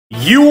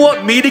You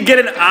want me to get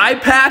an eye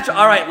patch?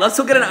 All right, let's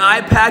go get an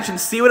eye patch and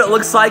see what it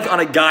looks like on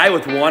a guy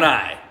with one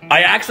eye.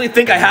 I actually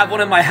think I have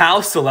one in my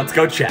house, so let's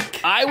go check.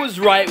 I was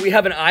right, we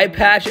have an eye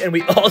patch and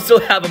we also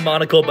have a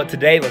monocle, but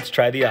today let's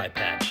try the eye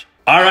patch.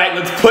 All right,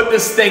 let's put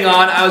this thing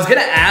on. I was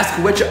gonna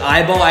ask which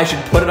eyeball I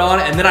should put it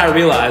on, and then I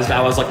realized,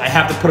 I was like, I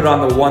have to put it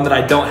on the one that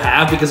I don't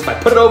have, because if I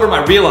put it over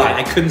my real eye,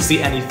 I couldn't see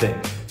anything.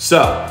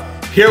 So,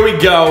 here we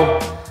go.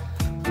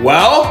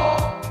 Well,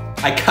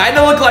 I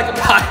kinda look like a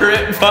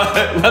pirate,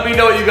 but let me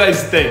know what you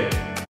guys think.